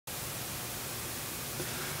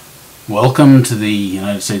Welcome to the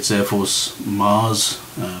United States Air Force M.A.R.S.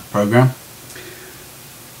 program.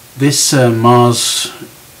 This M.A.R.S.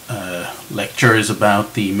 lecture is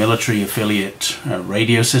about the military affiliate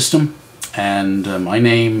radio system, and my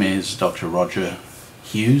name is Dr. Roger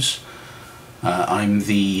Hughes. I'm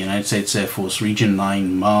the United States Air Force Region 9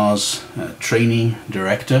 M.A.R.S. Training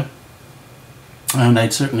Director, and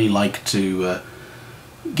I'd certainly like to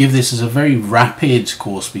give this as a very rapid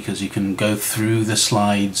course because you can go through the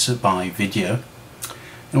slides by video.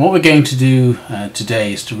 And what we're going to do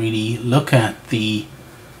today is to really look at the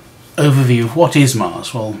overview of what is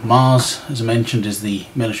M.A.R.S. Well, M.A.R.S., as I mentioned, is the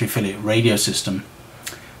military affiliate radio system,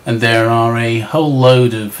 and there are a whole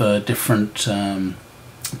load of different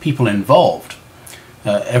people involved.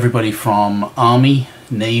 Everybody from Army,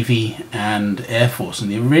 Navy and Air Force,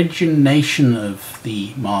 and the origination of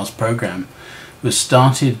the M.A.R.S. program was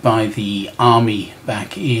started by the Army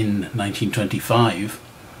back in 1925,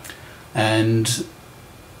 and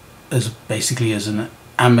basically as an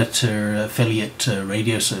amateur affiliate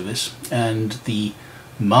radio service. And the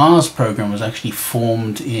M.A.R.S. program was actually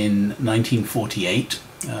formed in 1948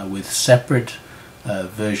 with separate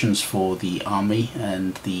versions for the Army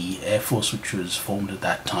and the Air Force, which was formed at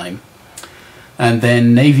that time. And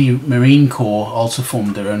then Navy Marine Corps also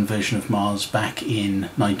formed their own version of M.A.R.S. back in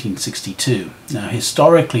 1962. Now,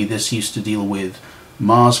 historically, this used to deal with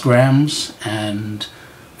M.A.R.S.grams and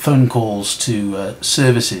phone calls to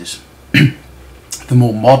services. The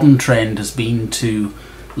more modern trend has been to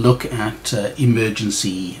look at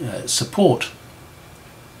emergency support.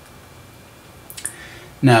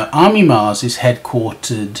 Now, Army M.A.R.S. is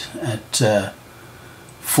headquartered at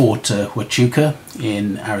Fort Huachuca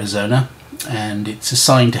in Arizona, and it's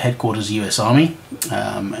assigned to headquarters US Army,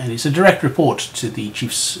 and it's a direct report to the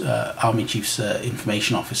Army Chief's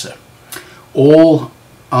Information Officer. All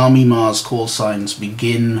Army M.A.R.S. call signs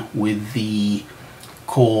begin with the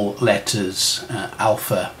call letters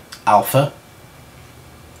Alpha Alpha.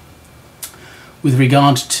 With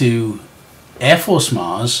regard to Air Force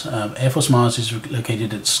M.A.R.S., Air Force M.A.R.S. is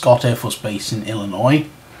located at Scott Air Force Base in Illinois.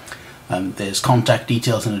 There's contact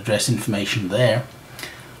details and address information there.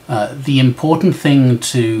 The important thing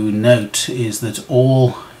to note is that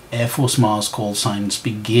all Air Force M.A.R.S. call signs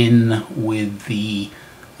begin with the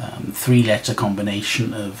three-letter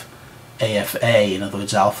combination of AFA, in other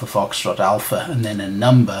words Alpha Foxtrot Alpha, and then a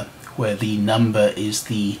number, where the number is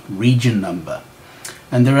the region number.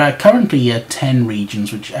 And there are currently 10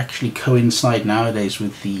 regions which actually coincide nowadays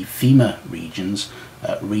with the FEMA regions,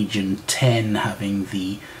 region 10 having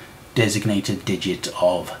the designated digit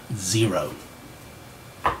of 0.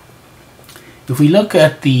 If we look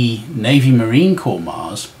at the Navy Marine Corps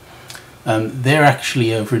M.A.R.S., they're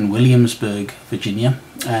actually over in Williamsburg, Virginia,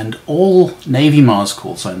 and all Navy M.A.R.S.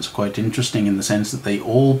 call signs are quite interesting in the sense that they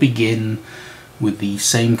all begin with the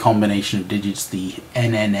same combination of digits, the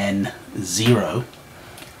NNN 0,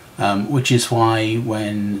 which is why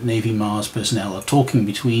when Navy M.A.R.S. personnel are talking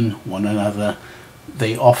between one another,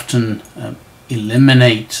 they often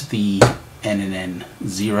eliminate the NNN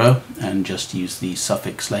 0 and just use the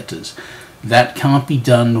suffix letters. That can't be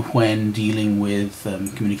done when dealing with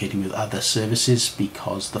communicating with other services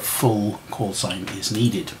because the full call sign is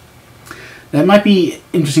needed. Now, it might be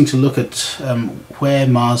interesting to look at where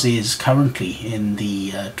M.A.R.S. is currently in the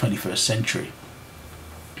 21st century.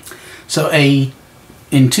 So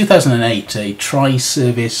in 2008, a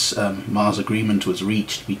tri-service M.A.R.S. agreement was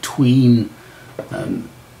reached between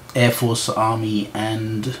Air Force, Army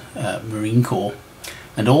and Marine Corps.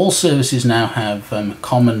 And all services now have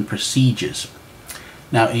common procedures.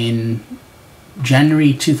 Now, in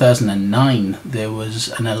January 2009, there was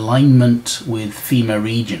an alignment with FEMA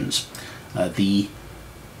regions. The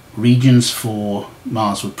regions for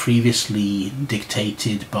M.A.R.S. were previously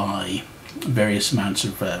dictated by various amounts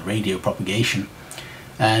of radio propagation.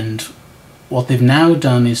 And what they've now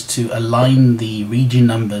done is to align the region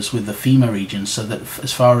numbers with the FEMA regions so that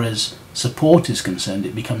as far as support is concerned,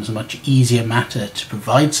 it becomes a much easier matter to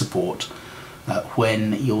provide support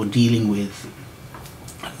when you're dealing with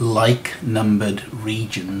like-numbered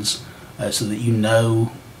regions so that you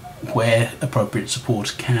know where appropriate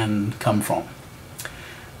support can come from.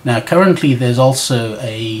 Now, currently there's also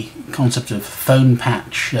a concept of phone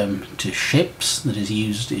patch to ships that is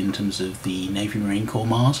used in terms of the Navy Marine Corps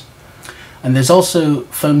M.A.R.S. And there's also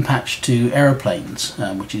phone patch to aeroplanes,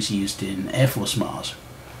 which is used in Air Force M.A.R.S.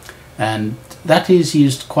 And that is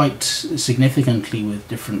used quite significantly with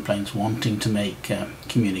different planes wanting to make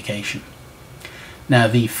communication. Now,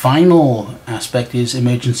 the final aspect is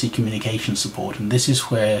emergency communication support, and this is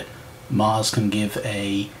where M.A.R.S. can give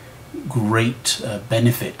a great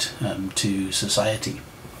benefit to society.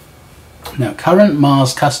 Now, current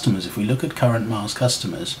M.A.R.S customers, if we look at current M.A.R.S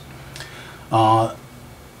customers, are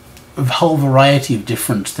a whole variety of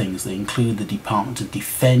different things. They include the Department of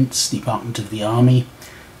Defense, Department of the Army,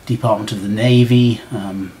 Department of the Navy,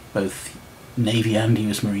 both Navy and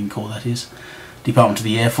US Marine Corps, that is, Department of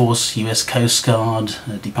the Air Force, US Coast Guard,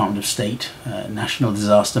 Department of State, National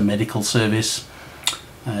Disaster Medical Service,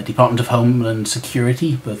 Department of Homeland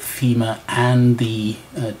Security, both FEMA and the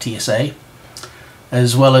TSA,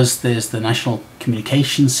 as well as there's the National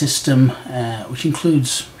Communications System, which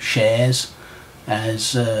includes shares,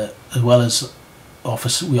 as well as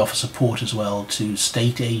we offer support as well to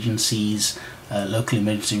state agencies, local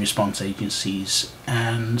emergency response agencies,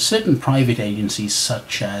 and certain private agencies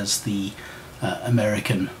such as the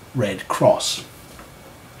American Red Cross.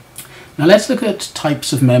 Now let's look at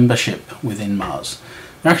types of membership within M.A.R.S.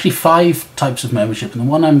 There are actually 5 types of membership, and the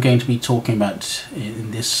one I'm going to be talking about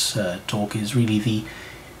in this talk is really the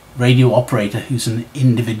radio operator who's an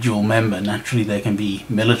individual member. Naturally there can be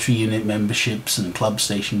military unit memberships and club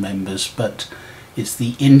station members, but it's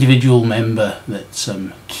the individual member that's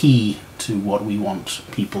key to what we want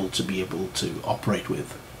people to be able to operate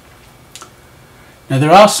with. Now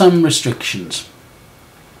there are some restrictions.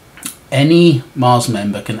 Any M.A.R.S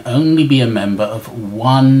member can only be a member of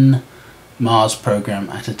one M.A.R.S program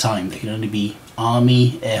at a time. They can only be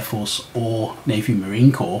Army, Air Force or Navy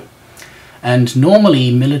Marine Corps. And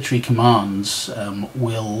normally military commands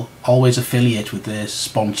will always affiliate with their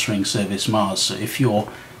sponsoring service M.A.R.S. So if you're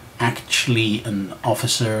actually an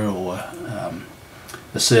officer or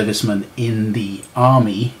a serviceman in the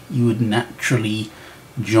Army, you would naturally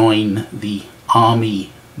join the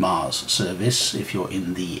Army M.A.R.S service. If you're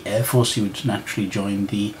in the Air Force, you would naturally join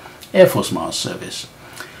the Air Force M.A.R.S service.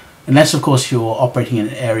 Unless, of course, you're operating in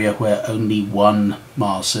an area where only one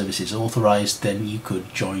M.A.R.S service is authorized, then you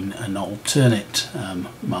could join an alternate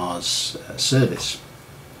M.A.R.S service.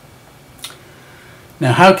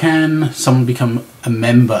 Now, how can someone become a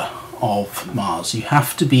member of M.A.R.S? You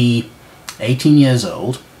have to be 18 years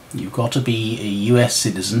old, you've got to be a US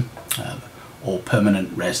citizen or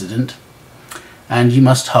permanent resident, and you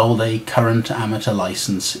must hold a current amateur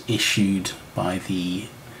license issued by the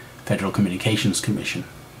Federal Communications Commission.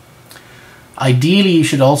 Ideally, you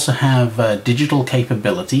should also have digital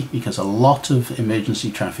capability, because a lot of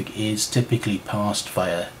emergency traffic is typically passed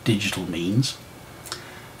via digital means,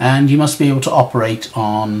 and you must be able to operate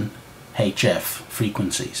on HF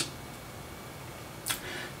frequencies.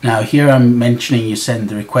 Now here I'm mentioning you send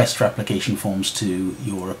the request for application forms to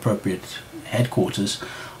your appropriate headquarters.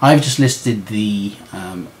 I've just listed the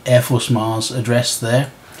Air Force M.A.R.S address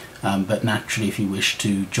there, but naturally if you wish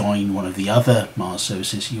to join one of the other M.A.R.S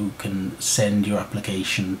services, you can send your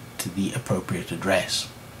application to the appropriate address.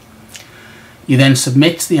 You then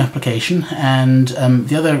submit the application, and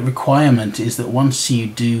the other requirement is that once you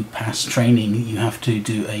do pass training, you have to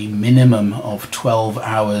do a minimum of 12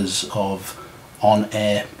 hours of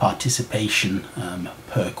on-air participation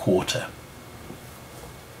per quarter.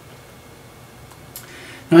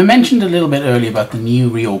 Now, I mentioned a little bit earlier about the new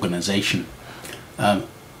reorganization.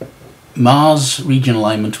 M.A.R.S regional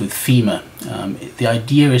alignment with FEMA. The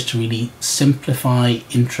idea is to really simplify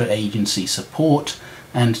intra-agency support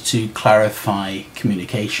and to clarify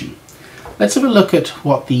communication. Let's have a look at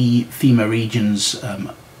what the FEMA regions,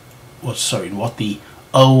 what the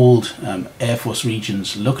old Air Force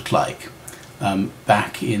regions looked like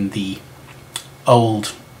back in the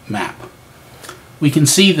old map. We can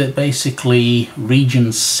see that basically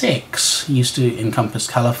Region 6 used to encompass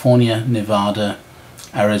California, Nevada,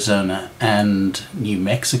 Arizona and New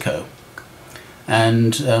Mexico,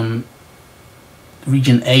 and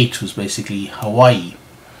Region 8 was basically Hawaii.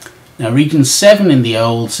 Now Region 7 in the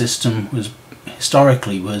old system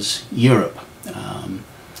historically was Europe.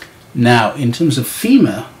 Now in terms of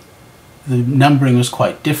FEMA, the numbering was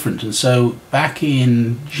quite different, and so back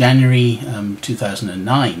in January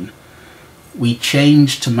 2009 we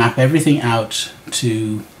changed to map everything out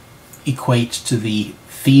to equate to the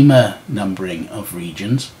FEMA numbering of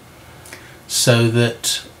regions, so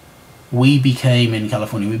that we became, in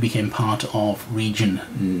California, we became part of Region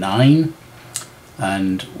 9,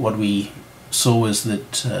 and what we saw was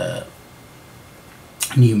that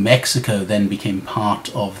New Mexico then became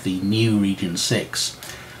part of the new Region 6.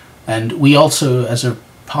 And we also, as a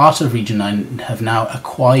part of Region 9, have now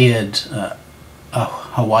acquired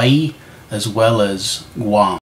Hawaii as well as Guam.